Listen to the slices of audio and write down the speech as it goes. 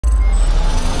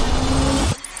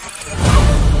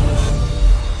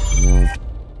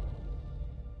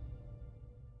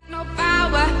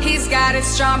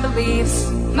his strong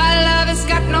beliefs. My love has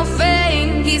got no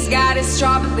fame, he's got his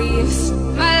strong beliefs.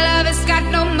 My love has got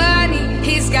no money,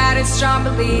 he's got his strong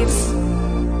beliefs.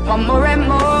 Want more and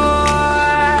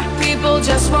more, people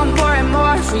just want more and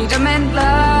more freedom and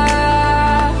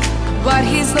love. What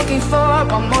he's looking for,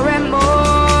 want more and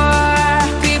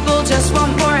more, people just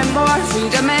want more and more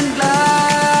freedom and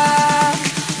love.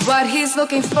 What he's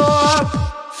looking for,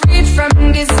 freed from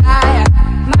desire,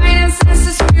 mind and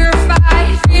senses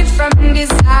purified, freed from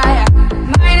desire,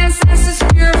 mind and senses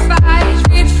purified,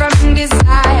 freed from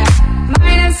desire,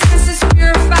 mind and senses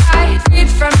purified, freed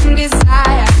from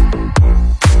desire.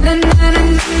 Na na na na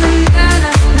na na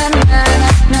na na na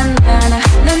na na na na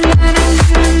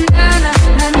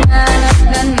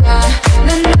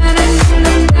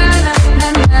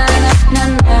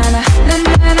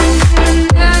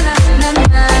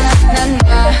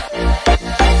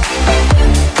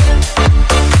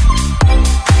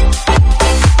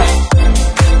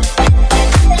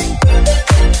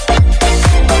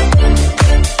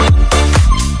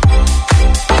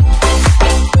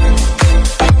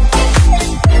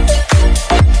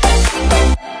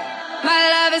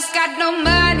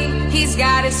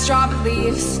strong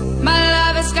beliefs. My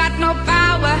love has got no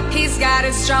power, he's got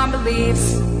his strong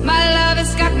beliefs. My love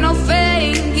has got no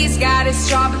fame, he's got his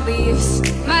strong beliefs.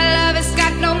 My love has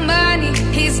got no money,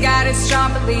 he's got his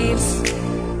strong beliefs.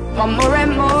 Want more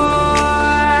and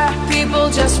more, people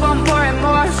just want more and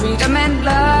more freedom and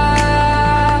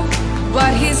love.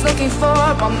 What he's looking for,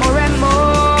 want more and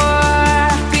more,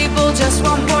 people just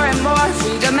want more and more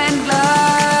freedom and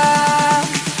love.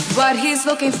 What he's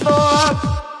looking for,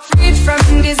 freed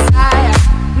from desire,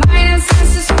 mind and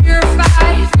senses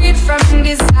purified, freed from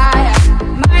desire,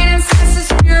 mind and senses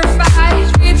purified,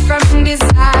 freed from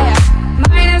desire,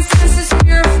 mind and senses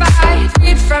purified,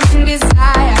 freed from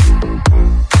desire.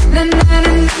 Na na na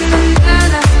na na na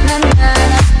na na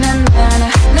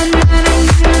na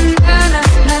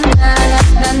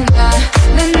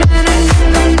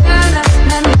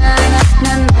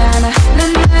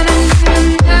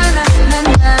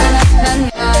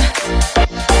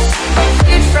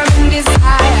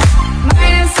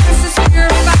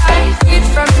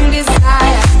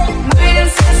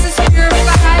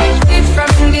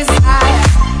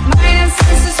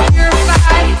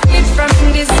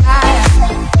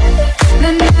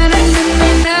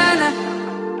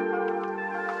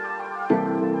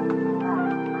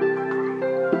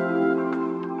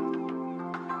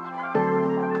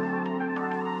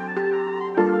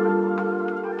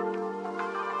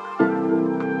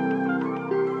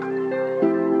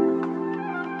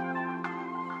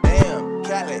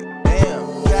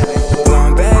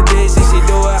One bad bitch and she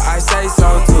do what I say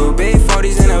so. 2 big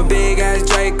 40s and a big ass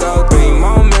Draco. 3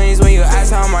 more millions when you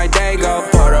ask how my day go.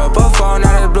 Poured up a phone,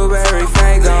 now the blueberry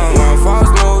fago. 1 false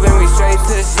move and we straight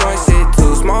to short shit.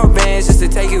 2 small bands just to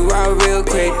take you out real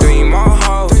quick. 3 more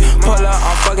hoes, pull up,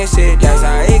 I'm fucking shit, that's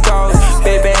how it goes.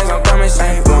 Big bands, I'm coming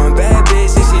straight. 1 bad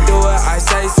bitch and she do what I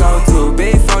say so. 2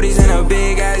 big 40s and a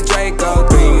big ass Draco.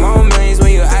 3 more millions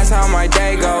when you ask how my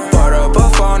day go. Poured up a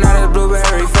phone, now the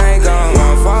blueberry fago.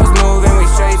 1 false move and we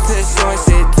straight to short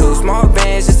shit. 2 small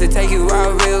bands just to take you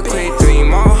out real quick. 3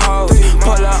 more hoes,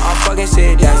 pull up, I'm fucking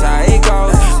shit, that's how it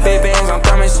goes. Big bands, I'm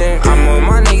coming shit. I'm with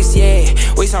my niggas,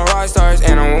 yeah. We some rock stars,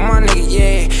 and I'm with my niggas,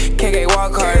 yeah. KK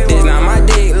walk hard, this not my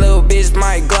dick, little bitch,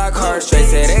 my Glock hard. Straight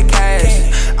to the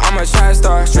cash, I'm a trap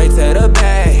star, straight to the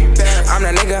bag. I'm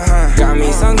the nigga, huh? Got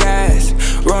me some gas,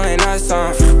 rolling up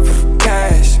some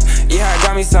cash. Yeah, I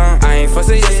got me some. I ain't fussed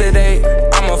yesterday,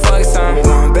 I'ma fuck some.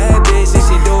 1 bad bitch and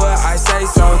she do what I say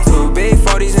so. 2 big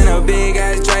 40s and a big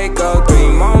ass Draco. 3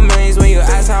 more millions when you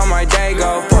ask how my day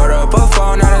go. Poured up a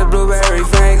phone, now the blueberry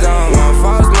fago. 1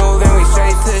 false move and we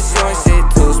straight to short shit.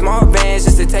 2 small bands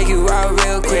just to take you out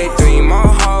real quick. 3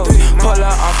 more hoes, pull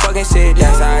up, I'm fucking shit,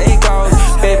 that's how it goes.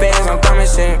 Big bands, I'm coming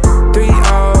shit.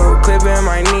 3-0, clipping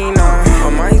my Nina.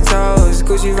 On my toes,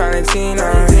 Gucci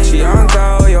Valentina. She on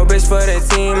go, yo bitch for the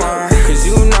team, cause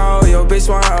you know your bitch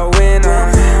want a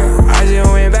winner. I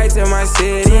just went back to my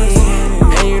city,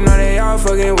 and you know they all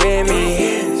fucking with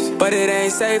me. But it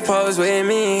ain't safe, pose with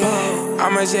me.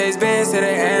 I'ma chase bands to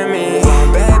the enemy.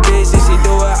 1 bad bitch and she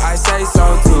do what I say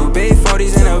so. 2 big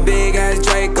 40s and a big ass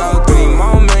Draco. 3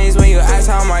 more millions when you ask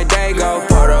how my day go.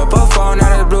 Poured up a phone,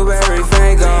 now the blueberry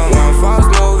fago. 1 false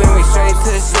move and we straight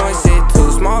to short shit.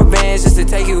 2 small bands just to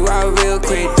take you out real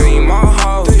quick. 3 more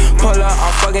hoes, pull up,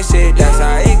 I'm fucking shit, that's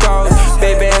how it goes.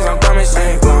 Big bands, I'm coming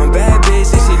straight. 1 bad bitch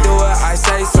and she do what I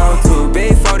say so. 2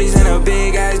 big 40s and a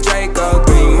big ass Draco.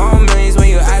 3 more millions when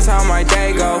you ask how my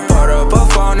day go. Poured up a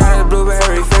phone, now the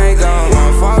blueberry fago.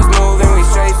 1 false move and we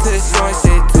straight to short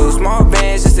shit. 2 small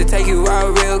bands just to take you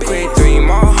out real quick. 3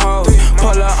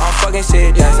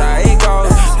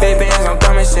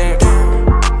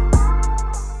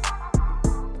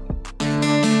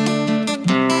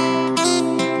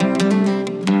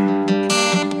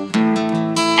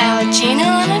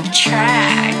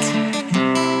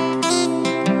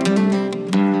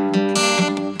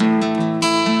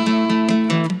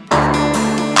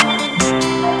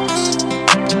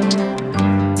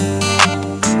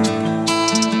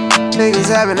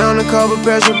 Just having undercover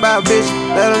pressure by a bitch.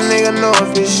 Let a nigga know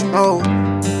if it's smoke.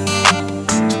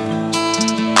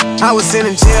 I was in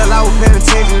jail, I was paying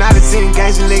attention. I done seen a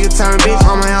gangsta nigga turn bitch.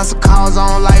 Mama answer calls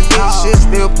on like bitch. Shit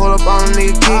still pull up on a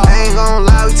nigga kick. I ain't gon'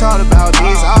 lie, we talked about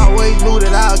this. I always knew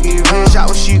that I'll get rich.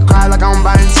 Shot when she cry like I'm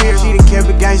buying tears. She done kept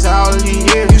a gangsta all of these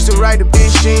years. Used to write the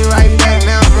bitch, she ain't write back.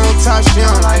 Now I'm on top, she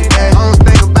don't like